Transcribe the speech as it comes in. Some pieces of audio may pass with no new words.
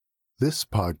This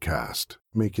podcast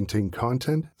may contain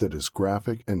content that is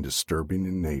graphic and disturbing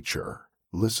in nature.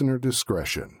 Listener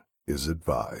discretion is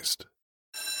advised.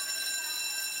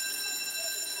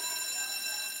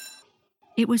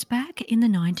 It was back in the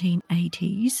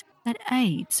 1980s that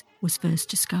AIDS was first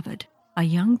discovered. A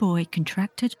young boy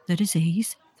contracted the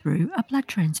disease through a blood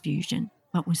transfusion,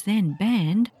 but was then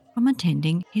banned from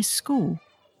attending his school.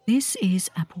 This is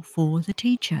Apple for the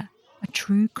Teacher, a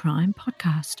true crime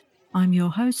podcast. I'm your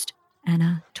host,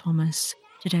 Anna Thomas.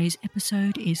 Today's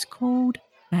episode is called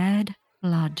Bad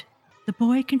Blood. The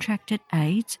boy contracted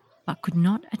AIDS but could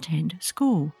not attend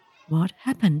school. What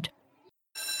happened?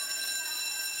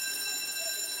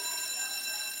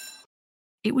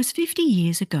 It was 50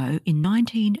 years ago in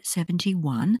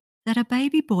 1971 that a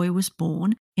baby boy was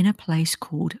born in a place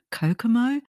called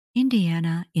Kokomo,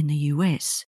 Indiana in the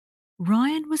US.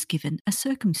 Ryan was given a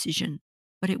circumcision,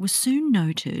 but it was soon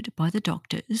noted by the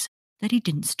doctors that he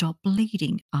didn't stop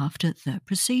bleeding after the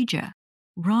procedure.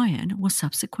 Ryan was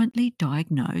subsequently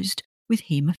diagnosed with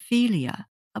haemophilia,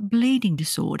 a bleeding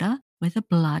disorder where the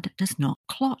blood does not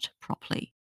clot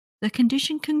properly. The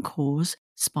condition can cause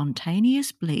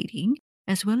spontaneous bleeding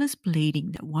as well as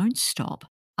bleeding that won't stop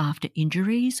after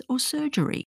injuries or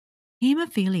surgery.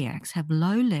 Haemophiliacs have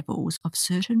low levels of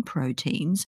certain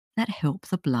proteins that help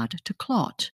the blood to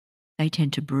clot. They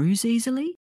tend to bruise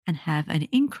easily and have an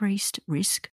increased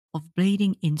risk of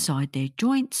bleeding inside their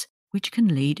joints, which can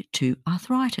lead to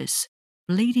arthritis.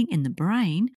 Bleeding in the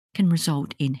brain can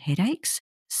result in headaches,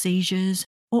 seizures,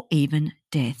 or even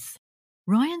death.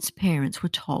 Ryan's parents were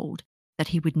told that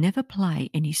he would never play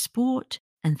any sport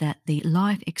and that the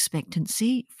life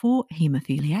expectancy for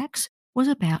haemophiliacs was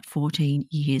about 14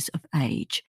 years of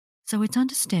age. So it's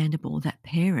understandable that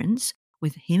parents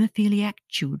with haemophiliac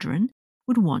children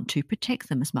would want to protect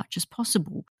them as much as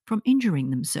possible from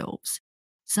injuring themselves.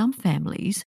 Some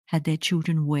families had their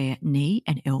children wear knee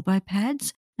and elbow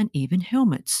pads and even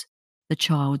helmets. The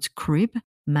child's crib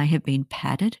may have been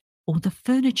padded, or the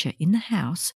furniture in the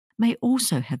house may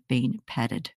also have been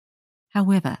padded.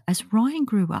 However, as Ryan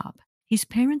grew up, his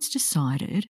parents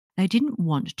decided they didn't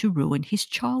want to ruin his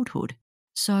childhood.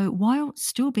 So while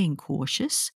still being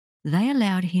cautious, they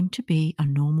allowed him to be a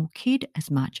normal kid as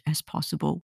much as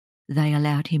possible. They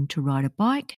allowed him to ride a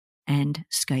bike and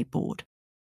skateboard.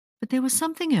 But there was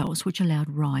something else which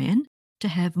allowed Ryan to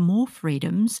have more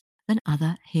freedoms than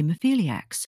other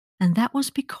haemophiliacs, and that was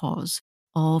because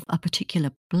of a particular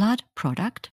blood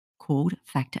product called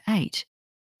Factor VIII.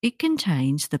 It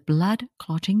contains the blood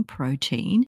clotting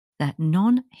protein that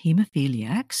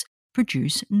non-haemophiliacs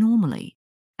produce normally,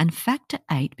 and Factor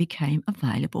VIII became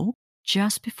available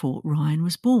just before Ryan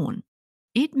was born.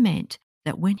 It meant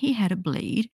that when he had a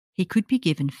bleed, he could be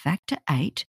given Factor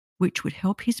VIII, which would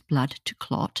help his blood to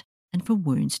clot and for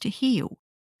wounds to heal.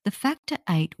 The Factor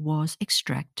VIII was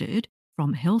extracted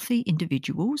from healthy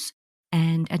individuals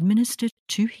and administered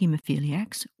to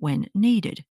haemophiliacs when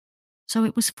needed. So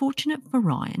it was fortunate for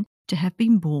Ryan to have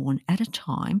been born at a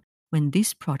time when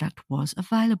this product was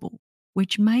available,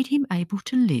 which made him able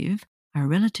to live a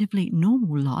relatively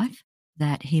normal life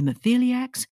that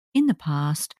haemophiliacs in the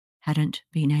past hadn't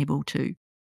been able to.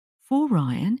 For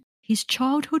Ryan, his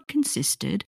childhood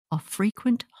consisted of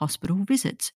frequent hospital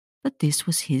visits, but this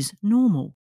was his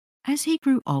normal. As he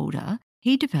grew older,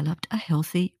 he developed a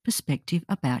healthy perspective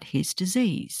about his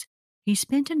disease. He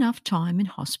spent enough time in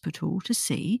hospital to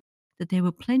see that there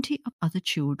were plenty of other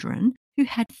children who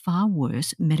had far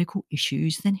worse medical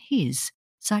issues than his,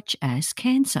 such as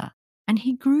cancer, and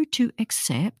he grew to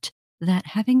accept that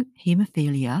having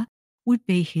haemophilia would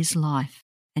be his life,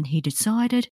 and he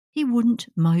decided he wouldn't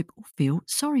mope or feel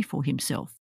sorry for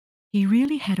himself. He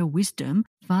really had a wisdom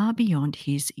far beyond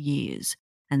his years,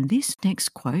 and this next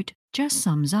quote just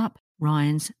sums up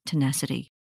Ryan's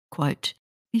tenacity. Quote,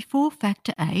 "Before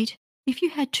Factor VIII, if you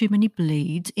had too many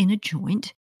bleeds in a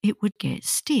joint, it would get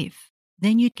stiff.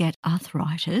 Then you'd get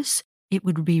arthritis. It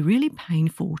would be really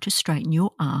painful to straighten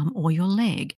your arm or your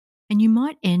leg, and you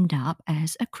might end up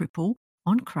as a cripple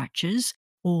on crutches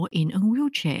or in a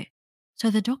wheelchair. So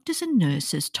the doctors and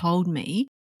nurses told me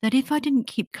that if I didn't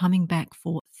keep coming back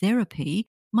for therapy,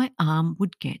 my arm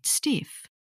would get stiff.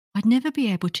 I'd never be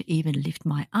able to even lift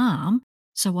my arm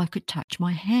so I could touch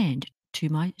my hand to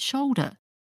my shoulder.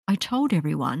 I told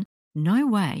everyone, no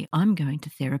way I'm going to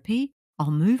therapy.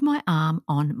 I'll move my arm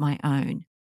on my own.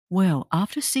 Well,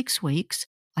 after 6 weeks,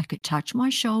 I could touch my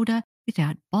shoulder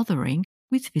without bothering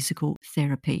with physical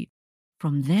therapy.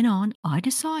 From then on, I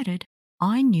decided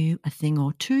I knew a thing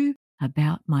or two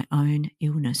about my own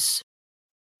illness."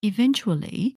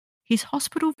 Eventually, his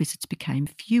hospital visits became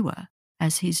fewer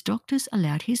as his doctors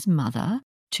allowed his mother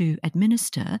to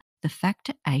administer the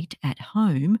factor VIII at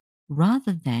home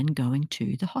rather than going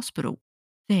to the hospital.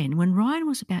 Then, when Ryan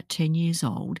was about 10 years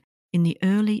old, in the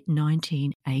early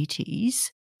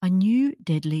 1980s, a new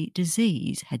deadly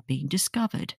disease had been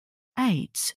discovered: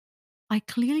 AIDS. I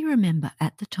clearly remember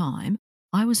at the time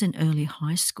I was in early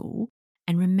high school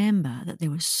and remember that there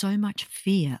was so much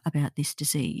fear about this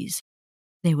disease.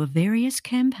 There were various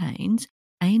campaigns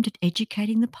aimed at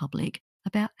educating the public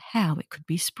about how it could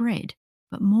be spread,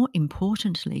 but more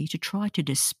importantly, to try to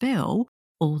dispel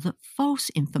all the false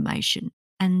information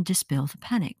and dispel the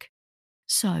panic.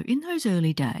 So, in those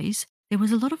early days, there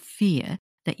was a lot of fear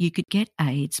that you could get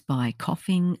AIDS by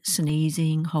coughing,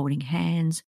 sneezing, holding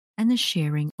hands, and the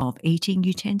sharing of eating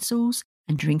utensils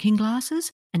and drinking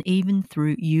glasses, and even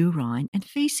through urine and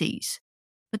feces.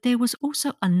 But there was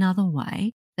also another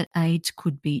way that AIDS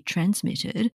could be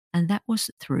transmitted, and that was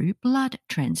through blood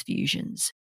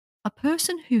transfusions. A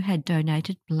person who had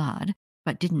donated blood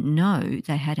but didn't know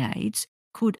they had AIDS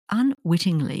could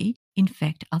unwittingly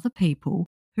infect other people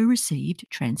who received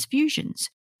transfusions,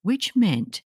 which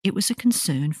meant it was a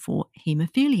concern for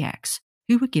haemophiliacs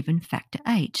who were given factor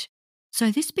VIII.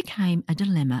 So this became a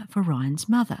dilemma for Ryan's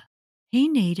mother. He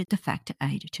needed the factor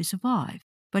VIII to survive,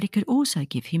 but it could also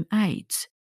give him AIDS.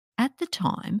 At the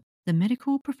time, the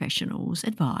medical professionals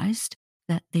advised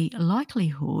that the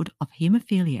likelihood of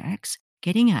haemophiliacs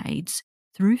getting AIDS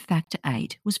through factor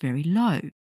VIII was very low,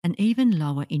 and even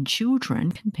lower in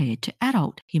children compared to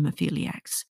adult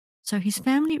haemophiliacs. So his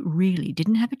family really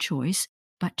didn't have a choice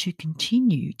but to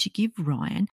continue to give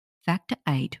Ryan factor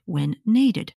VIII when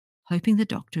needed, hoping the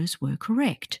doctors were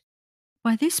correct.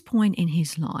 By this point in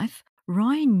his life,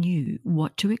 Ryan knew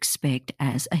what to expect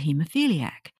as a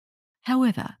haemophiliac.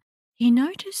 However, he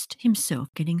noticed himself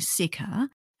getting sicker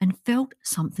and felt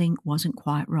something wasn't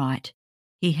quite right.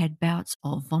 He had bouts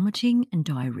of vomiting and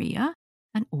diarrhea,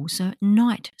 and also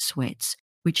night sweats,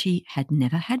 which he had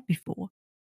never had before.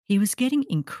 He was getting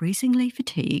increasingly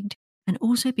fatigued and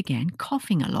also began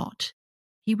coughing a lot.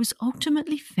 He was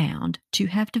ultimately found to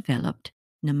have developed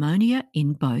pneumonia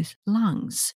in both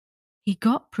lungs. He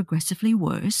got progressively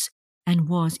worse and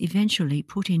was eventually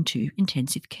put into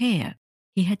intensive care.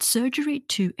 He had surgery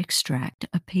to extract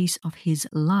a piece of his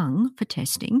lung for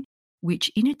testing, which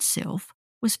in itself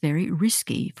was very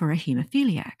risky for a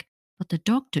haemophiliac, but the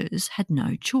doctors had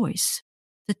no choice.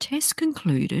 The test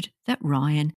concluded that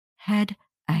Ryan had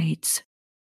AIDS.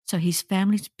 So his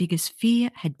family's biggest fear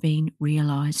had been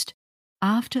realised.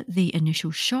 After the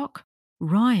initial shock,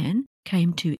 Ryan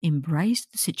came to embrace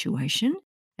the situation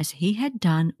as he had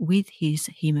done with his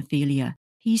haemophilia.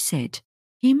 He said,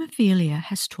 "Haemophilia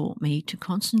has taught me to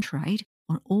concentrate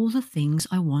on all the things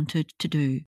I wanted to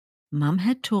do. Mum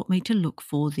had taught me to look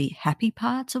for the happy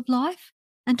parts of life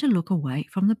and to look away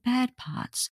from the bad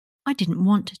parts. I didn't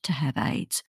want to have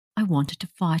AIDS. I wanted to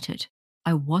fight it.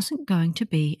 I wasn't going to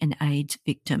be an AIDS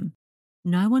victim.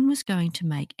 No one was going to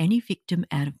make any victim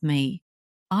out of me.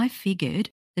 I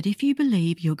figured that if you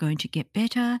believe you're going to get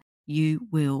better, you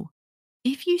will.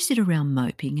 If you sit around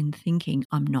moping and thinking,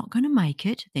 I'm not going to make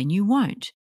it, then you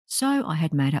won't." So I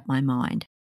had made up my mind.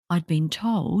 I'd been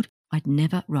told I'd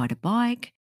never ride a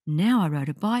bike. Now I rode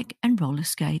a bike and roller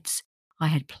skates. I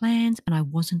had plans and I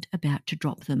wasn't about to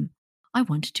drop them. I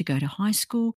wanted to go to high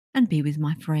school and be with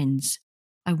my friends.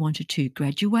 I wanted to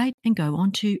graduate and go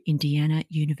on to Indiana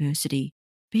University.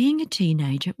 Being a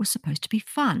teenager was supposed to be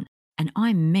fun, and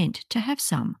I meant to have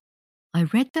some. I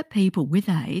read that people with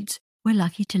AIDS were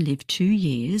lucky to live 2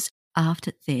 years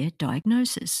after their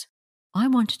diagnosis. I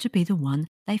wanted to be the one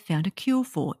they found a cure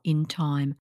for in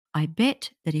time. I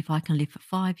bet that if I can live for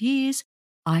 5 years,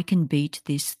 I can beat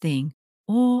this thing,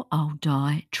 or I'll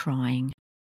die trying.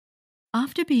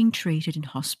 After being treated in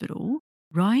hospital,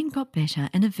 Ryan got better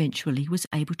and eventually was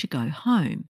able to go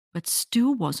home, but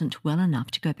still wasn't well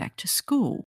enough to go back to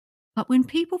school. But when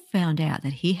people found out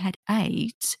that he had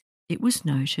AIDS, it was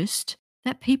noticed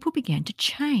that people began to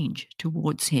change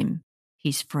towards him.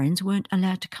 His friends weren't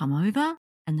allowed to come over,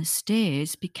 and the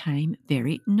stares became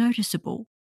very noticeable.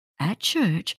 At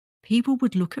church, people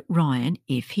would look at Ryan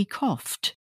if he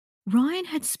coughed. Ryan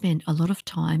had spent a lot of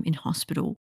time in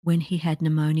hospital when he had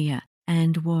pneumonia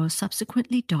and was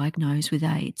subsequently diagnosed with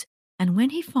AIDS. And when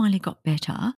he finally got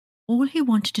better, all he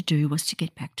wanted to do was to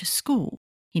get back to school.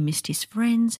 He missed his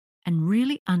friends and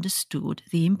really understood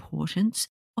the importance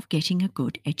of getting a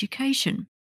good education.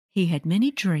 He had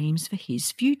many dreams for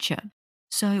his future.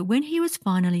 So when he was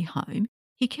finally home,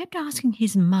 he kept asking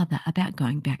his mother about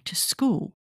going back to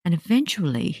school, and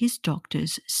eventually his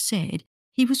doctors said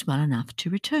he was well enough to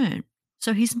return.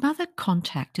 So his mother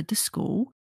contacted the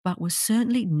school, but was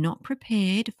certainly not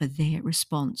prepared for their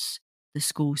response. The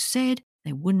school said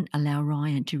they wouldn't allow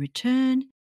Ryan to return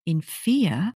in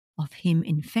fear of him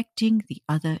infecting the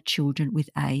other children with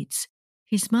AIDS.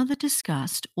 His mother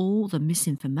discussed all the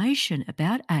misinformation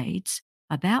about AIDS,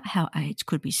 about how AIDS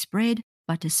could be spread,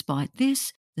 but despite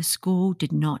this, the school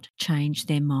did not change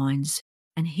their minds.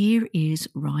 And here is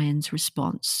Ryan's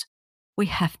response. "We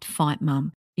have to fight,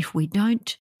 Mum. If we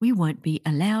don't, we won't be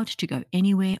allowed to go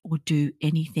anywhere or do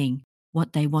anything.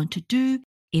 What they want to do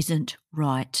isn't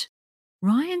right."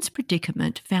 Ryan's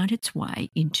predicament found its way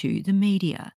into the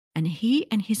media, and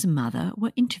he and his mother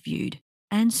were interviewed,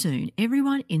 and soon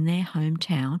everyone in their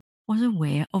hometown was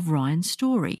aware of Ryan's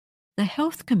story. The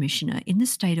health commissioner in the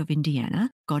state of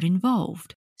Indiana got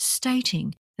involved,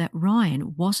 stating that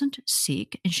Ryan wasn't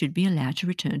sick and should be allowed to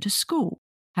return to school.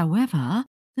 However,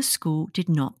 the school did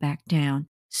not back down,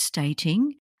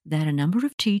 stating that a number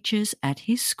of teachers at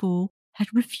his school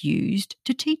had refused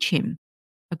to teach him.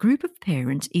 A group of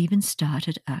parents even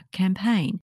started a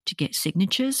campaign to get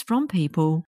signatures from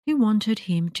people who wanted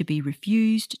him to be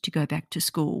refused to go back to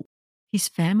school. His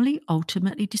family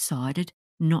ultimately decided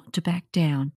not to back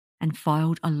down and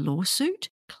filed a lawsuit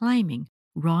claiming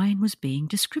Ryan was being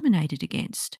discriminated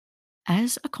against.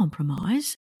 As a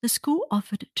compromise, the school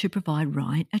offered to provide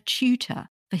Ryan a tutor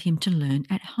for him to learn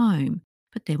at home,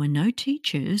 but there were no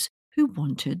teachers who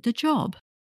wanted the job.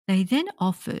 They then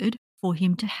offered for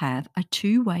him to have a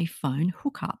two-way phone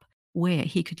hookup where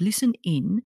he could listen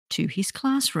in to his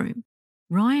classroom.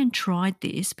 Ryan tried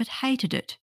this but hated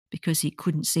it because he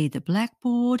couldn't see the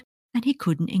blackboard and he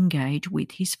couldn't engage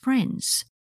with his friends.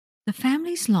 The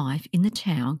family's life in the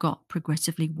town got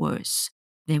progressively worse.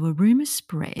 There were rumours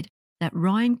spread that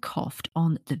Ryan coughed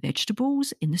on the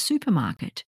vegetables in the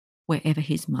supermarket. Wherever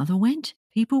his mother went,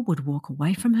 people would walk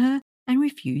away from her and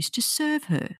refuse to serve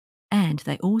her. And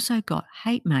they also got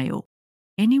hate mail.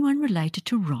 Anyone related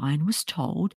to Ryan was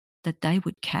told that they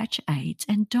would catch AIDS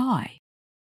and die.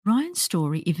 Ryan's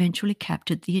story eventually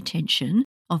captured the attention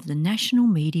of the national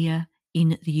media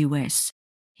in the US.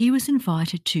 He was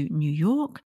invited to New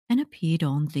York and appeared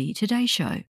on The Today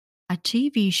Show. A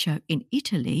TV show in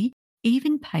Italy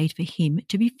even paid for him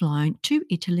to be flown to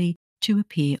Italy to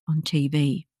appear on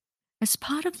TV. As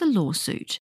part of the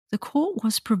lawsuit, the court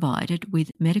was provided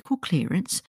with medical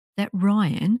clearance that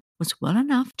Ryan was well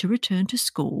enough to return to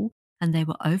school, and they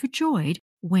were overjoyed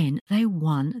when they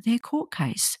won their court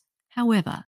case.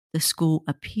 However, the school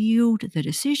appealed the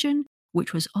decision,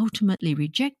 which was ultimately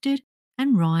rejected,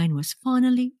 and Ryan was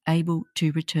finally able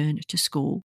to return to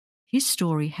school. His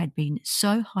story had been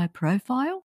so high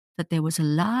profile that there was a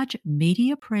large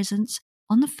media presence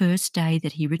on the first day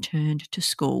that he returned to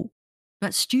school.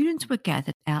 But students were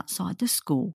gathered outside the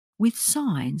school with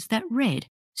signs that read,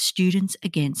 "Students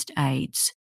Against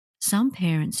AIDS." Some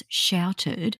parents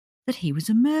shouted that he was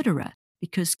a murderer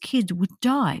because kids would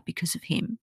die because of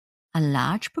him. A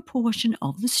large proportion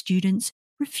of the students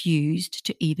refused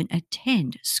to even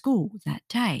attend school that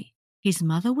day. His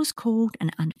mother was called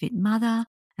an unfit mother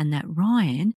and that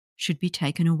Ryan should be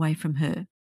taken away from her.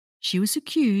 She was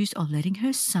accused of letting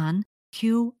her son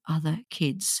kill other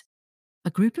kids. A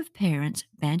group of parents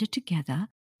banded together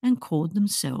and called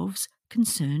themselves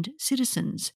Concerned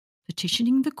Citizens,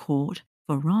 petitioning the court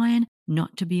for Ryan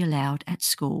not to be allowed at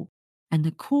school. And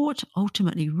the court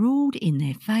ultimately ruled in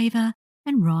their favour,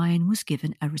 and Ryan was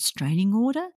given a restraining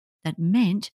order that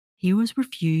meant he was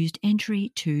refused entry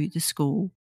to the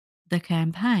school. The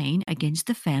campaign against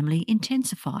the family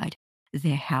intensified.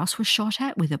 Their house was shot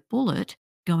at with a bullet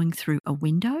going through a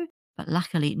window, but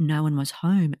luckily no one was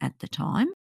home at the time.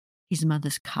 His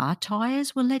mother's car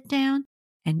tyres were let down,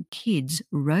 and kids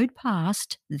rode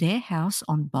past their house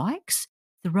on bikes,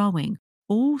 throwing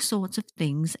all sorts of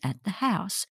things at the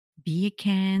house: beer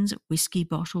cans, whiskey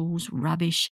bottles,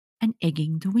 rubbish, and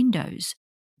egging the windows.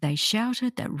 They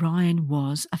shouted that Ryan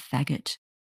was a faggot.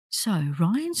 So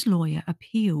Ryan's lawyer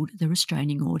appealed the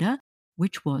restraining order,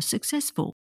 which was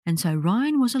successful, and so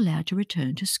Ryan was allowed to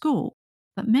return to school.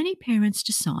 But many parents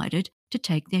decided to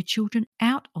take their children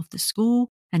out of the school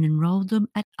and enroll them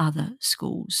at other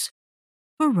schools.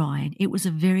 For Ryan, it was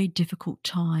a very difficult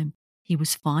time. He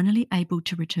was finally able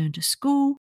to return to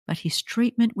school, but his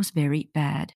treatment was very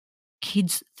bad.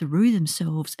 Kids threw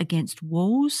themselves against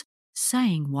walls,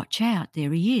 saying, "Watch out,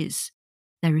 there he is."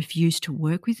 They refused to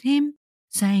work with him,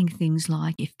 saying things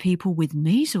like, if people with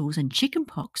measles and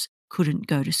chickenpox couldn't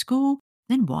go to school,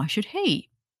 then why should he?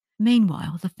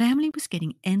 Meanwhile, the family was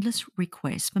getting endless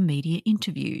requests for media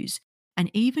interviews and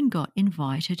even got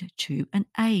invited to an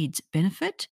AIDS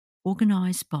benefit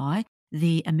organised by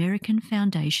the American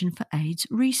Foundation for AIDS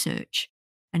Research.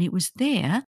 And it was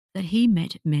there that he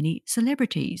met many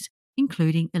celebrities,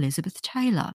 including Elizabeth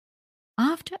Taylor.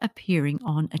 After appearing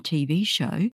on a TV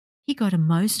show, he got a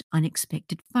most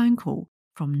unexpected phone call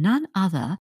from none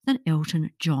other than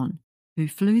Elton John, who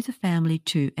flew the family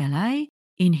to LA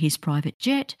in his private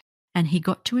jet, and he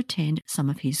got to attend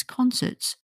some of his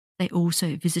concerts. They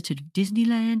also visited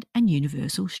Disneyland and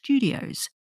Universal Studios.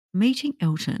 Meeting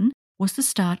Elton was the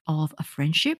start of a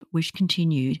friendship which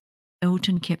continued.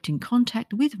 Elton kept in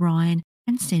contact with Ryan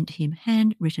and sent him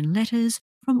handwritten letters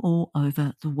from all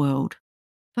over the world.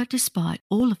 But despite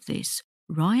all of this,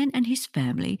 Ryan and his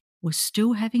family were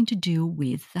still having to deal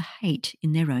with the hate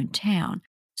in their own town,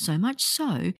 so much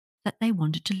so that they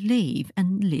wanted to leave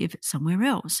and live somewhere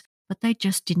else, but they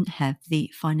just didn't have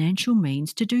the financial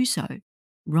means to do so.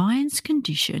 Ryan's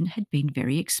condition had been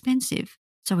very expensive,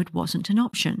 so it wasn't an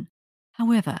option.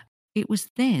 However, it was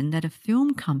then that a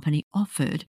film company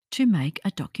offered to make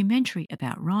a documentary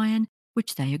about Ryan,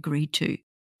 which they agreed to.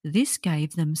 This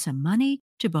gave them some money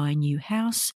to buy a new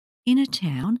house in a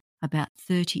town about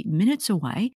 30 minutes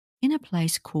away in a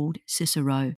place called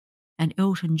Cicero, and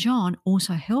Elton John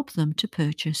also helped them to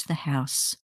purchase the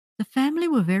house. The family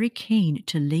were very keen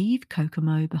to leave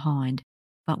Kokomo behind,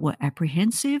 but were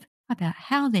apprehensive about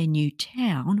how their new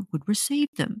town would receive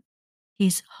them.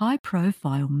 His high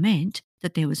profile meant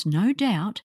that there was no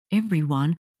doubt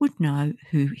everyone would know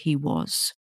who he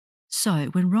was. So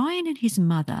when Ryan and his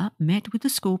mother met with the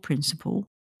school principal,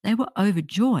 they were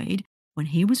overjoyed when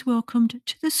he was welcomed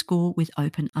to the school with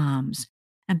open arms.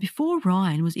 And before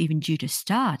Ryan was even due to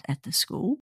start at the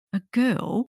school, a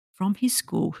girl from his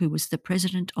school, who was the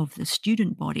president of the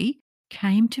student body,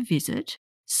 came to visit,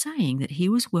 saying that he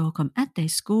was welcome at their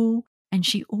school, and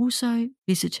she also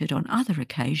visited on other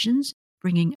occasions,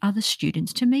 bringing other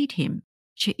students to meet him.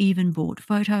 She even bought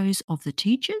photos of the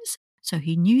teachers so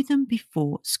he knew them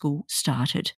before school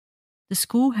started. The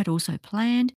school had also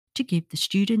planned to give the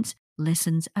students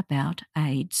lessons about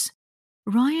AIDS.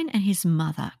 Ryan and his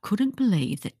mother couldn't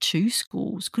believe that two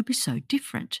schools could be so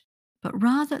different, but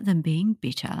rather than being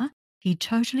bitter, he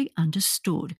totally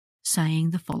understood, saying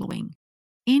the following: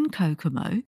 "In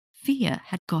Kokomo, fear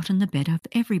had gotten the better of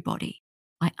everybody.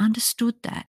 I understood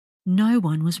that. No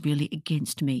one was really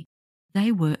against me.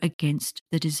 They were against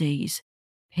the disease.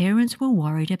 Parents were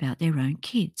worried about their own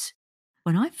kids.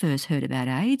 When I first heard about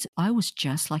AIDS, I was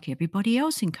just like everybody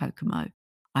else in Kokomo.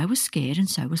 I was scared, and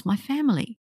so was my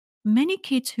family. Many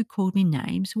kids who called me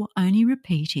names were only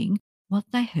repeating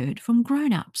what they heard from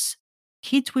grown ups.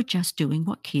 Kids were just doing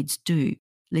what kids do,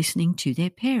 listening to their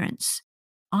parents.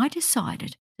 I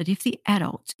decided that if the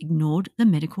adults ignored the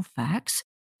medical facts,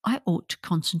 I ought to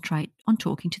concentrate on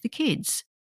talking to the kids.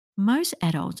 Most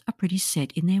adults are pretty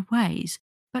set in their ways,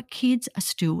 but kids are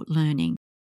still learning.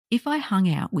 If I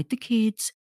hung out with the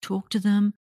kids, talked to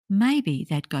them, maybe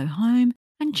they'd go home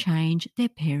and change their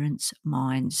parents'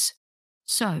 minds."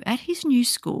 So at his new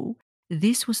school,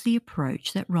 this was the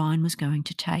approach that Ryan was going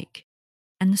to take.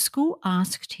 And the school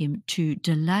asked him to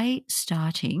delay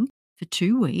starting for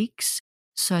 2 weeks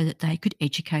so that they could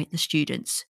educate the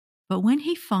students. But when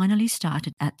he finally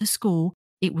started at the school,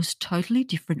 it was totally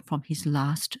different from his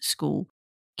last school.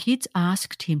 Kids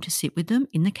asked him to sit with them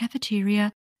in the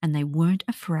cafeteria, and they weren't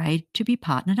afraid to be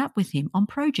partnered up with him on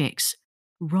projects.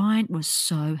 Ryan was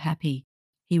so happy.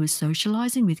 He was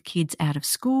socializing with kids out of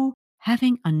school,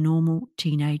 having a normal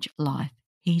teenage life.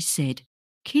 He said,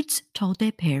 "Kids told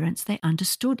their parents they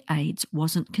understood AIDS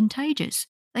wasn't contagious.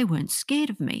 They weren't scared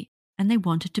of me, and they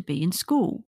wanted to be in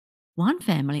school. One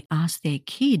family asked their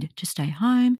kid to stay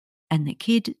home, and the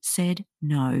kid said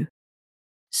no."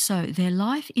 So their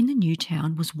life in the new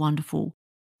town was wonderful.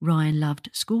 Ryan loved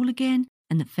school again,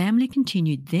 and the family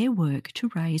continued their work to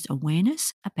raise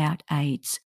awareness about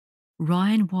AIDS.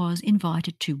 Ryan was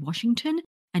invited to Washington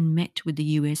and met with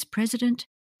the US president,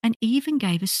 and even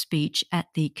gave a speech at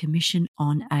the Commission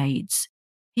on AIDS.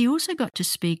 He also got to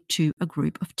speak to a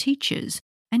group of teachers,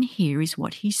 and here is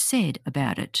what he said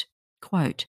about it.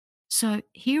 Quote, "So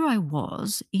here I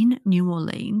was in New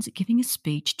Orleans giving a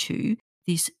speech to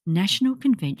this national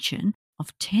convention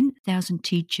of 10,000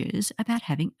 teachers about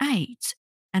having AIDS,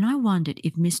 and I wondered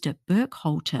if Mr.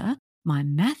 Burkhalter, my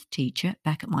math teacher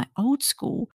back at my old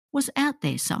school, was out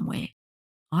there somewhere.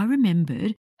 I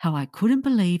remembered how I couldn't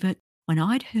believe it when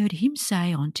I'd heard him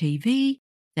say on TV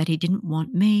that he didn't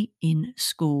want me in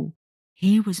school.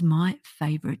 He was my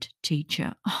favourite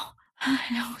teacher." Oh,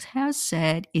 how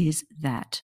sad is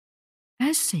that?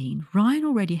 As seen, Ryan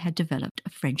already had developed a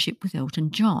friendship with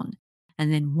Elton John,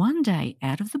 and then one day,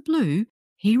 out of the blue,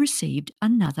 he received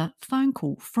another phone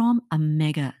call from a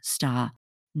mega star,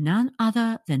 none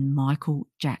other than Michael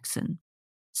Jackson.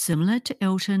 Similar to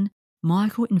Elton,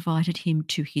 Michael invited him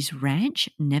to his ranch,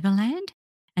 Neverland,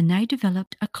 and they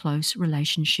developed a close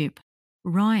relationship.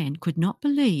 Ryan could not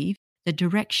believe the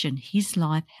direction his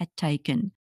life had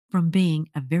taken, from being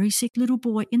a very sick little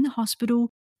boy in the hospital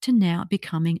to now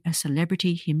becoming a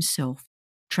celebrity himself,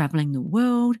 travelling the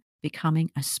world,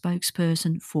 becoming a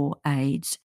spokesperson for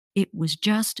AIDS. It was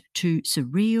just too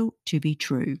surreal to be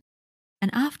true.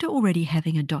 And after already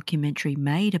having a documentary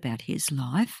made about his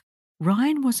life,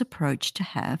 Ryan was approached to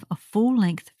have a full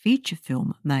length feature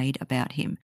film made about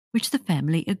him, which the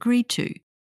family agreed to.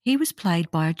 He was played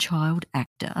by a child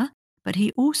actor, but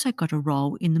he also got a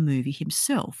role in the movie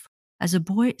himself as a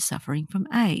boy suffering from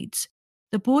AIDS.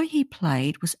 The boy he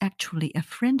played was actually a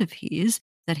friend of his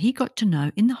that he got to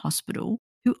know in the hospital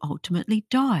who ultimately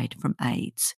died from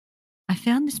AIDS. I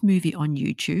found this movie on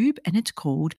YouTube and it's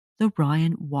called The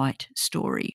Ryan White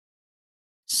Story.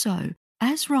 So,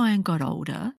 as Ryan got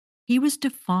older, he was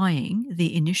defying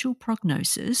the initial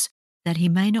prognosis that he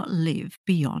may not live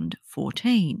beyond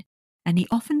 14, and he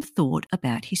often thought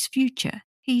about his future.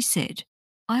 He said,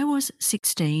 I was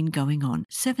 16 going on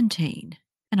 17,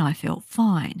 and I felt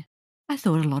fine. I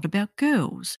thought a lot about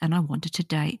girls and I wanted to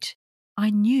date. I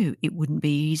knew it wouldn't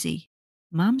be easy.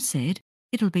 Mum said,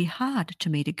 it'll be hard to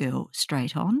meet a girl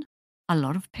straight on. A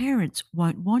lot of parents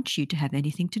won't want you to have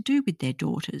anything to do with their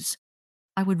daughters.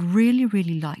 I would really,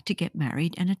 really like to get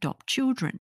married and adopt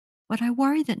children, but I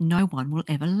worry that no one will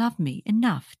ever love me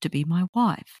enough to be my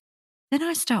wife. Then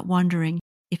I start wondering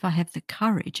if I have the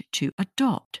courage to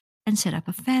adopt and set up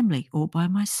a family all by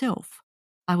myself.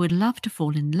 I would love to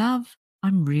fall in love.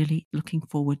 I'm really looking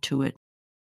forward to it.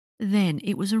 Then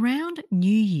it was around New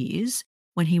Year's,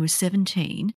 when he was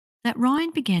 17, that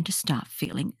Ryan began to start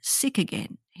feeling sick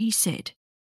again. He said,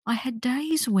 I had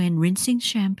days when rinsing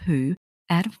shampoo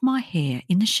out of my hair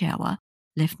in the shower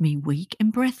left me weak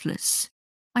and breathless.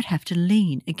 I'd have to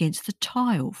lean against the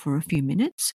tile for a few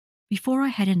minutes before I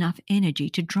had enough energy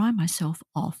to dry myself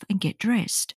off and get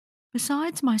dressed.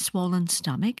 Besides my swollen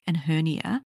stomach and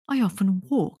hernia, I often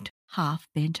walked half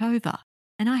bent over,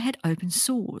 and I had open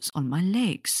sores on my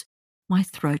legs. My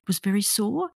throat was very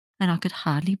sore, and I could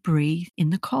hardly breathe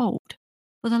in the cold.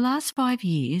 For the last 5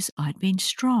 years, I'd been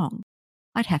strong.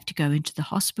 I'd have to go into the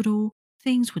hospital,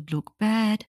 things would look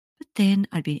bad, but then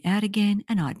I'd be out again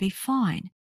and I'd be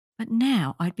fine. But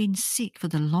now I'd been sick for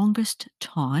the longest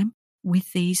time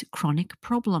with these chronic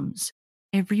problems.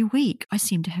 Every week I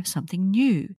seem to have something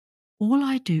new. All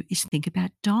I do is think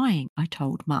about dying, I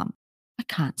told Mum. I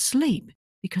can't sleep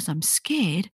because I'm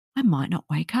scared I might not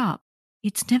wake up.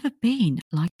 It's never been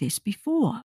like this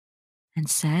before. And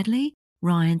sadly,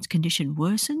 Ryan's condition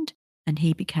worsened and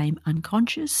he became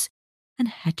unconscious and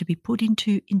had to be put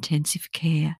into intensive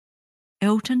care.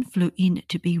 Elton flew in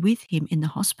to be with him in the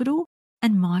hospital,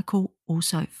 and Michael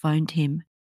also phoned him.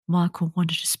 Michael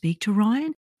wanted to speak to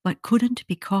Ryan, but couldn't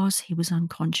because he was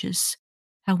unconscious.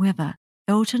 However,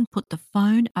 Elton put the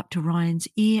phone up to Ryan's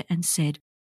ear and said,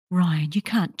 Ryan, you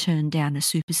can't turn down a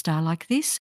superstar like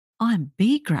this. I'm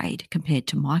B grade compared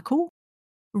to Michael.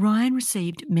 Ryan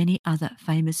received many other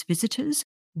famous visitors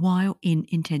while in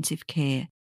intensive care.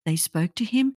 They spoke to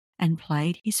him and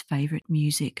played his favourite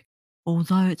music,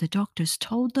 although the doctors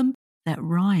told them that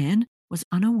Ryan was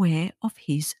unaware of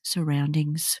his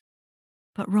surroundings.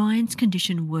 But Ryan's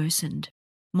condition worsened.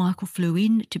 Michael flew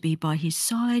in to be by his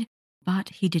side, but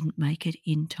he didn't make it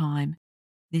in time.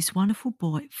 This wonderful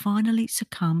boy finally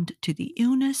succumbed to the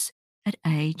illness at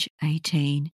age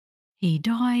 18. He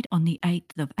died on the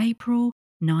 8th of April,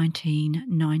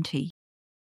 1990.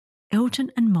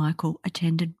 Elton and Michael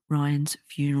attended Ryan's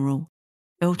funeral.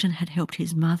 Elton had helped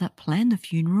his mother plan the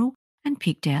funeral and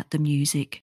picked out the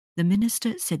music. The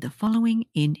minister said the following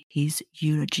in his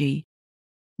eulogy.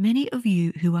 Many of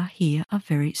you who are here are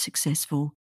very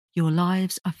successful. Your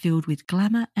lives are filled with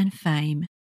glamour and fame.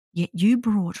 Yet you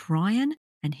brought Ryan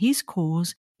and his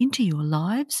cause into your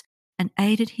lives and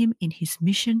aided him in his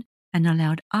mission and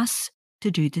allowed us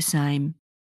to do the same.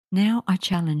 Now I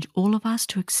challenge all of us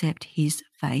to accept his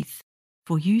faith.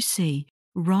 For you see,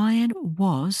 Ryan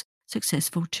was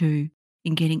successful too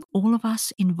in getting all of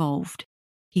us involved.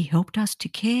 He helped us to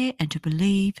care and to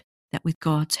believe that with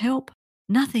God's help,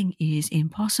 nothing is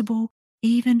impossible,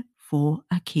 even for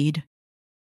a kid.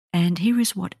 And here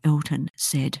is what Elton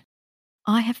said.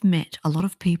 I have met a lot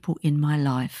of people in my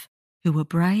life who were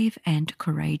brave and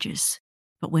courageous.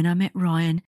 But when I met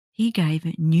Ryan, he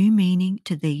gave new meaning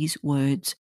to these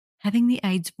words. Having the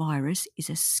AIDS virus is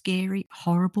a scary,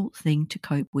 horrible thing to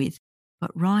cope with,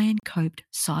 but Ryan coped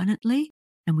silently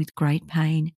and with great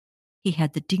pain. He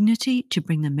had the dignity to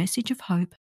bring the message of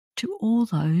hope to all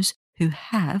those who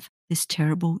have this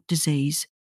terrible disease.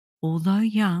 Although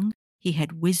young, he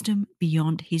had wisdom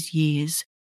beyond his years.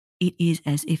 It is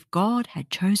as if God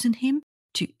had chosen him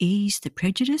to ease the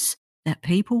prejudice that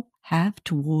people have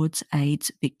towards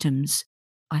AIDS victims.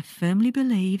 I firmly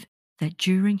believe that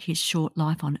during his short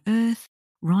life on earth,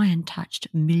 Ryan touched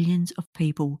millions of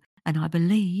people, and I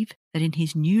believe that in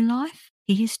his new life,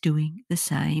 he is doing the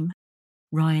same.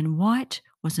 Ryan White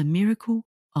was a miracle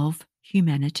of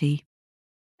humanity.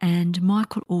 And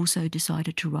Michael also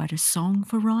decided to write a song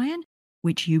for Ryan,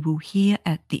 which you will hear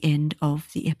at the end of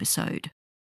the episode.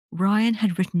 Ryan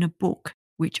had written a book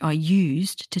which I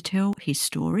used to tell his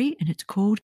story, and it's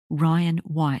called Ryan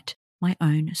White, My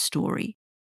Own Story.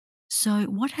 So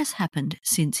what has happened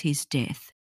since his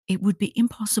death? It would be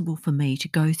impossible for me to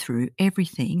go through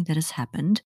everything that has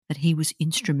happened that he was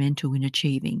instrumental in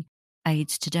achieving.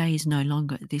 AIDS today is no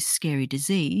longer this scary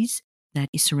disease that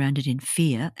is surrounded in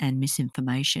fear and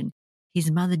misinformation.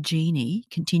 His mother, Jeannie,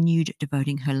 continued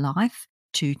devoting her life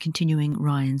to continuing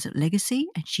Ryan's legacy,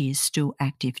 and she is still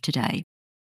active today.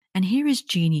 And here is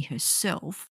Jeannie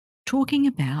herself talking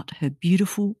about her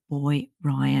beautiful boy,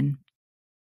 Ryan.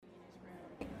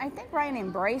 I think Ryan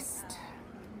embraced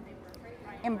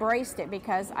it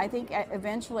because I think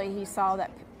eventually he saw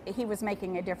that he was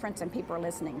making a difference and people were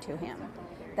listening to him.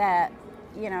 That,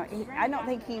 I don't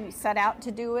think he set out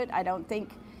to do it.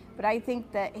 But I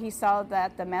think that he saw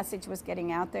that the message was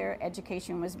getting out there,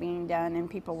 education was being done, and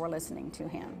people were listening to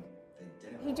him.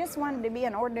 He just wanted to be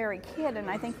an ordinary kid, and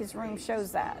I think his room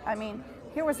shows that. I mean,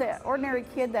 here was an ordinary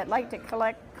kid that liked to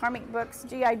collect comic books,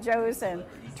 G.I. Joes, and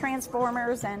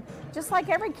Transformers, and just like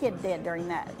every kid did during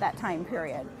that time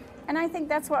period. And I think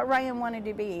that's what Ryan wanted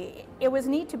to be. It was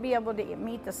neat to be able to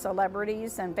meet the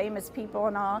celebrities and famous people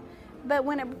and all, but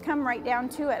when it come right down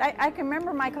to it, I can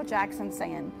remember Michael Jackson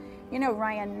saying,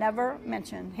 Ryan never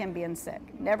mentioned him being sick,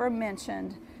 never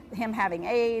mentioned him having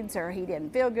AIDS or he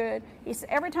didn't feel good. He said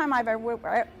every time I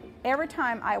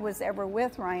was ever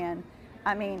with Ryan,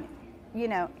 I mean, he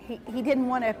didn't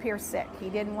want to appear sick. He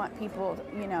didn't want people,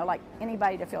 like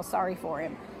anybody to feel sorry for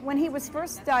him. When he was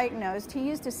first diagnosed, he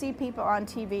used to see people on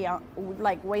TV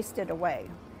like wasted away.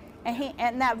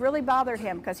 And that really bothered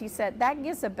him because he said that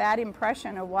gives a bad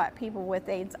impression of what people with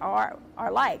AIDS are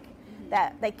like,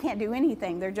 that they can't do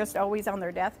anything. They're just always on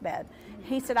their deathbed.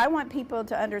 He said, I want people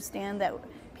to understand that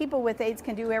people with AIDS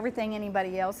can do everything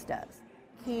anybody else does.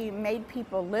 He made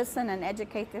people listen and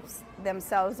educate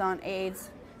themselves on AIDS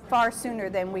far sooner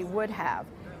than we would have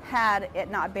had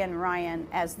it not been Ryan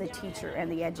as the teacher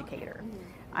and the educator.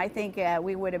 I think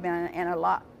we would have been in a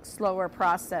lot slower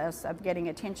process of getting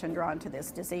attention drawn to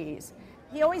this disease.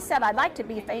 He always said, I'd like to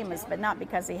be famous, but not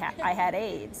because I had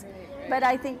AIDS. But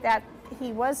I think that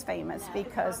he was famous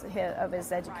because of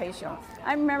his education.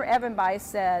 I remember Evan Bice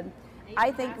said,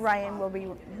 I think Ryan will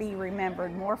be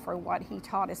remembered more for what he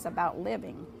taught us about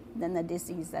living than the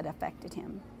disease that affected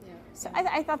him. So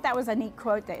I thought that was a neat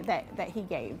quote that he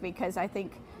gave, because I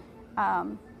think,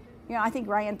 I think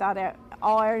Ryan thought that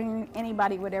all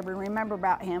anybody would ever remember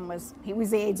about him was he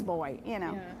was the AIDS boy,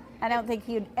 Yeah. I don't think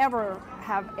he'd ever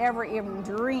even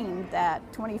dreamed that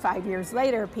 25 years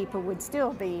later people would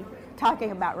still be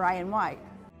talking about Ryan White.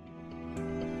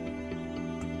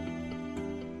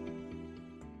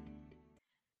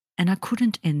 And I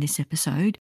couldn't end this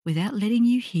episode without letting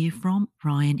you hear from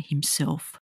Ryan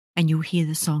himself. And you'll hear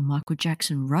the song Michael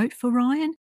Jackson wrote for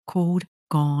Ryan called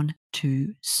Gone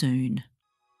Too Soon.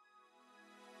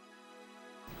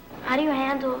 How do you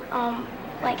handle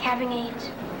having AIDS?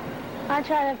 I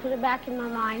try to put it back in my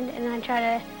mind, and I try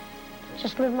to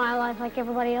just live my life like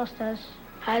everybody else does.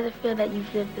 How does it feel that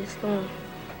you've lived this long?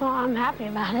 Well, I'm happy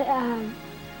about it.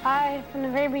 From the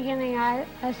very beginning, I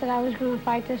said I was going to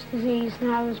fight this disease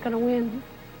and I was going to win.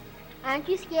 Aren't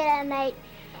you scared at night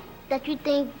that you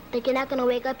think that you're not going to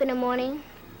wake up in the morning?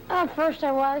 At first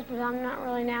I was, but I'm not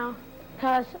really now.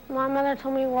 Because my mother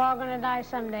told me we're all going to die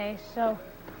someday, so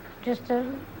just to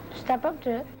step up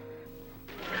to it.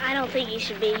 I don't think he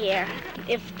should be here.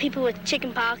 If people with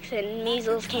chickenpox and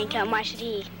measles can't come, why should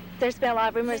he? There's been a lot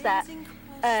of rumors that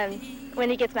when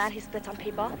he gets mad, he spits on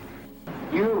people.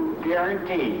 You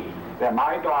guarantee that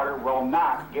my daughter will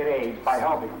not get AIDS by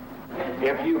helping him.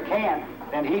 If you can't,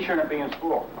 then he shouldn't be in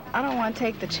school. I don't want to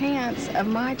take the chance of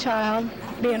my child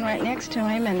being right next to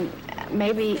him and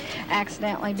maybe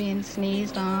accidentally being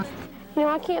sneezed on.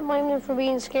 I can't blame them for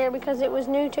being scared because it was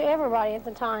new to everybody at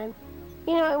the time.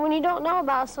 When you don't know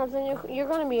about something, you're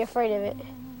going to be afraid of it.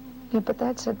 Yeah, but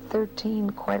that's at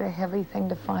 13 quite a heavy thing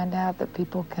to find out, that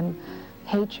people can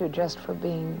hate you just for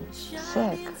being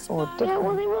sick or different. Yeah,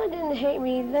 well, they really didn't hate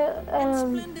me.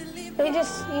 They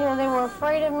just, they were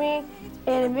afraid of me.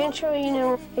 And eventually,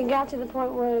 it got to the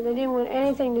point where they didn't want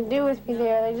anything to do with me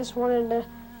there. They just wanted to,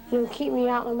 keep me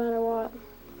out no matter what.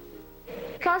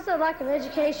 Because of the lack of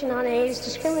education on AIDS,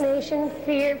 discrimination,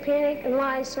 fear, panic, and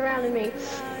lies surrounded me.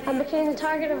 I became the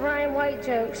target of Ryan White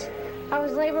jokes. I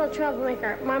was labeled a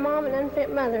troublemaker, my mom an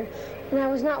unfit mother, and I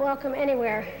was not welcome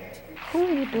anywhere. Who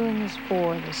are you doing this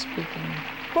for, this speaking?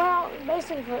 Well,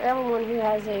 basically for everyone who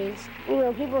has AIDS. You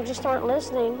know, people just aren't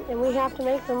listening, and we have to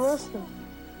make them listen.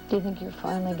 Do you think you're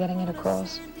finally getting it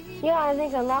across? Yeah, I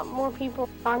think a lot more people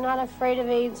are not afraid of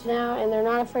AIDS now, and they're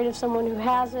not afraid of someone who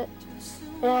has it.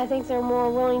 And I think they're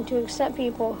more willing to accept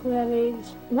people who have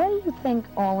AIDS. What do you think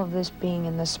all of this being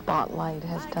in the spotlight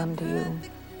has done to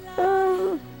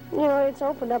you? You know, it's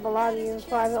opened up a lot of your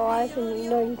private life, and you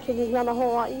know, there's not a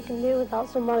whole lot you can do without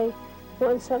somebody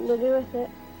wanting something to do with it.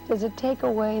 Does it take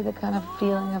away the kind of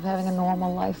feeling of having a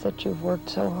normal life that you've worked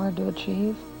so hard to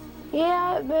achieve?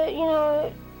 Yeah, but you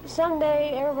know,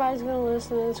 someday everybody's going to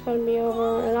listen and it's going to be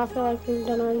over, and I feel like we've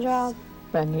done our job.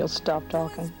 Then you'll stop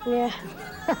talking? Yeah.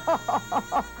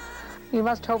 You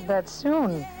must hope that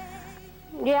soon.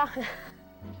 Yeah.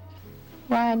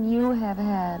 Ryan, you have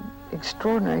had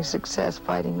extraordinary success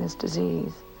fighting this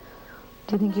disease.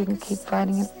 Do you think you can keep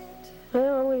fighting it?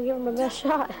 Well, I'm going to give it my best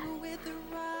shot.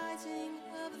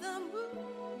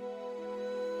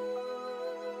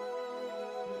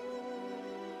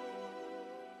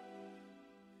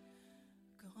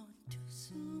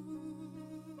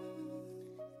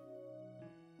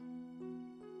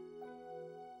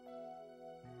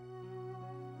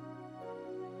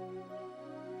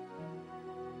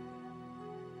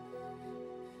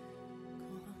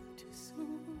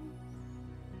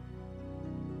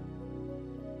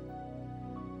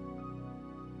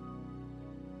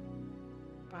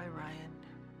 Bye, Ryan.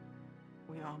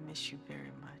 We all miss you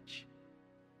very much.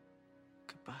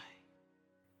 Goodbye.